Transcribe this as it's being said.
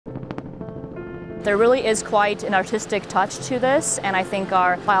There really is quite an artistic touch to this, and I think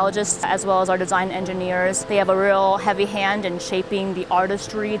our biologists as well as our design engineers, they have a real heavy hand in shaping the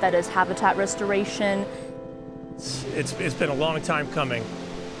artistry that is habitat restoration. It's been a long time coming.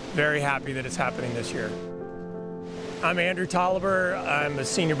 Very happy that it's happening this year. I'm Andrew Tolliver. I'm a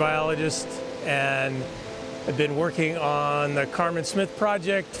senior biologist and I've been working on the Carmen-Smith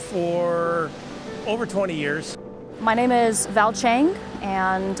Project for over 20 years. My name is Val Chang,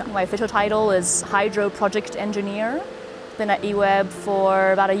 and my official title is Hydro Project Engineer. Been at EWEB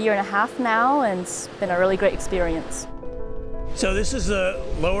for about 1.5 years now, and it's been a really great experience. So this is the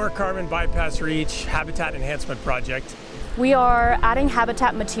Lower Carmen Bypass Reach Habitat Enhancement Project. We are adding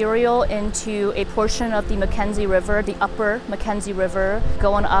habitat material into a portion of the McKenzie River, the Upper McKenzie River,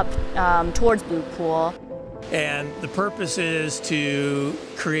 going up towards Blue Pool. And the purpose is to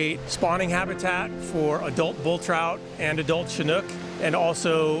create spawning habitat for adult bull trout and adult Chinook, and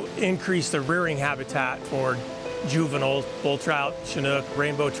also increase the rearing habitat for juvenile bull trout, Chinook,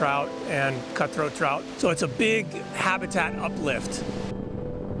 rainbow trout, and cutthroat trout. So it's a big habitat uplift.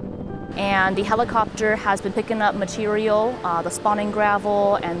 And the helicopter has been picking up material, the spawning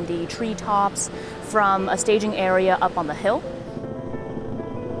gravel and the treetops, from a staging area up on the hill.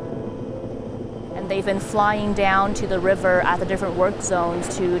 And they've been flying down to the river at the different work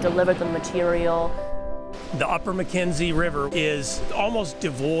zones to deliver the material. The Upper McKenzie River is almost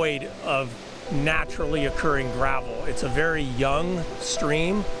devoid of naturally occurring gravel. It's a very young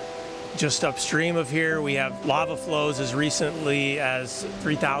stream. Just upstream of here, we have lava flows as recently as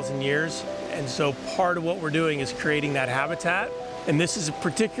 3,000 years. And so part of what we're doing is creating that habitat. And this is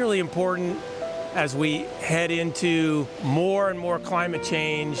particularly important as we head into more and more climate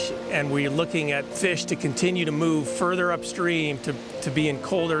change, and we're looking at fish to continue to move further upstream to be in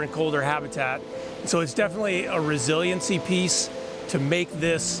colder and colder habitat. So it's definitely a resiliency piece to make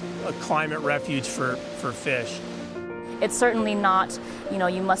this a climate refuge for fish. It's certainly not,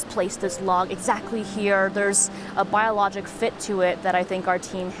 you must place this log exactly here. There's a biologic fit to it that I think our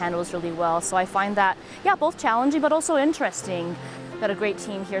team handles really well. So I find that, both challenging but also interesting. Got a great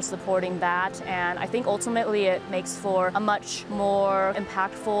team here supporting that, and I think ultimately it makes for a much more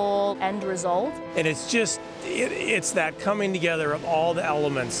impactful end result. And it's that coming together of all the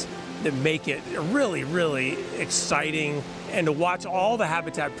elements that make it really, really exciting, and to watch all the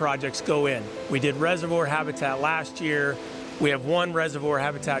habitat projects go in. We did reservoir habitat last year. We have one reservoir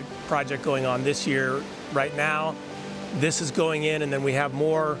habitat project going on this year right now. This is going in, and then we have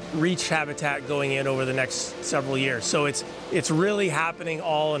more reach habitat going in over the next several years. So it's really happening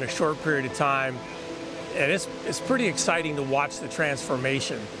all in a short period of time, and it's pretty exciting to watch the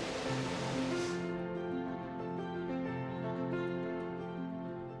transformation.